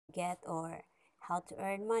get or how to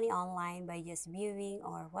earn money online by just viewing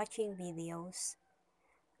or watching videos.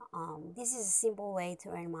 This is a simple way to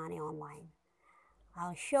earn money online.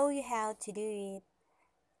 I'll show you how to do it,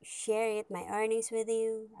 share it, my earnings with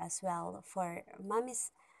you as well for mommies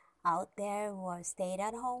out there who are stayed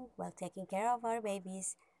at home while taking care of our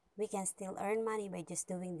babies. We can still earn money by just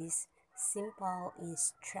doing this simple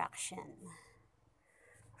instruction.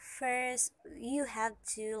 First, you have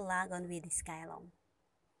to log on with Skylum.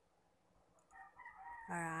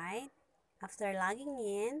 Alright, after logging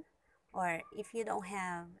in, or if you don't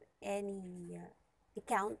have any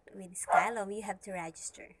account with Skylum, you have to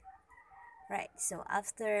register. Right, so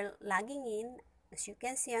after logging in, as you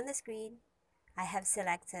can see on the screen, I have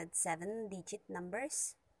selected 7-digit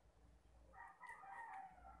numbers.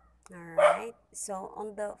 Alright, so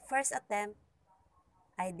on the first attempt,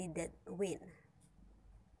 I didn't win.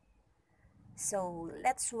 So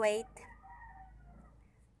let's wait.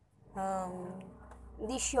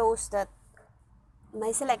 This shows that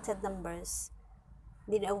my selected numbers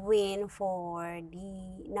didn't win for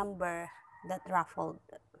the number that raffled.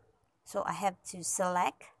 So I have to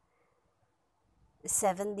select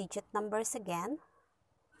 7-digit numbers again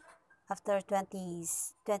after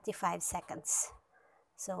 25 seconds.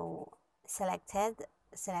 So selecting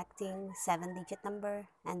 7-digit number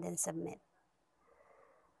and then submit.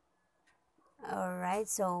 Alright,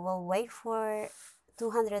 so we'll wait for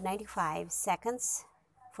 295 seconds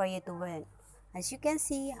for you to win. As you can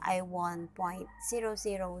see, I won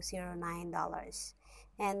 $0.0009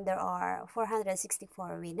 and there are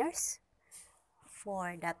 464 winners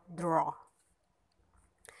for that draw.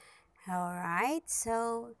 Alright,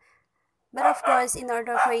 so but of course, in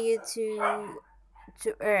order for you to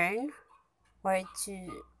earn or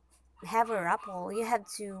to have a raffle, you have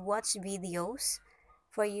to watch videos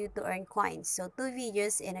for you to earn coins. So 2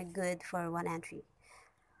 videos and a good for 1 entry.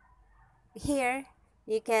 Here,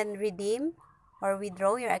 you can redeem or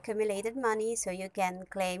withdraw your accumulated money so you can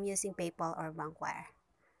claim using PayPal or Bankwire.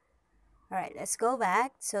 Alright, let's go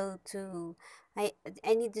back. So I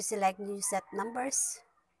need to select new set numbers.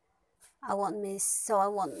 I won't miss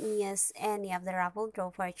any of the raffle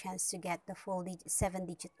draw for a chance to get the full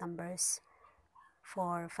 7-digit numbers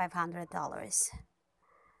for $500.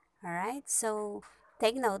 Alright, so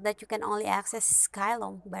take note that you can only access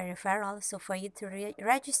Skylum by referral. So for you to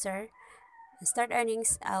register and start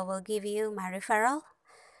earnings, I will give you my referral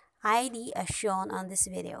ID as shown on this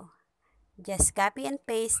video. Just copy and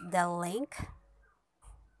paste the link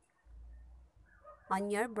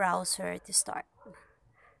on your browser to start.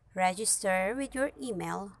 Register with your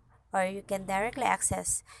email, or you can directly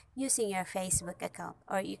access using your Facebook account,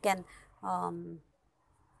 or you can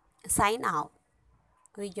sign out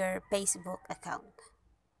with your Facebook account.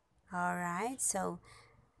 Alright, so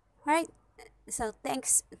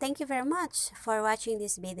thank you very much for watching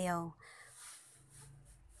this video.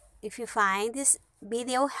 If you find this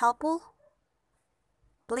video helpful,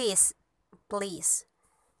 please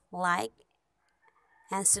like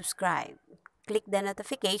and subscribe. Click the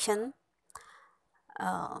notification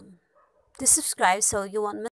to subscribe so you won't miss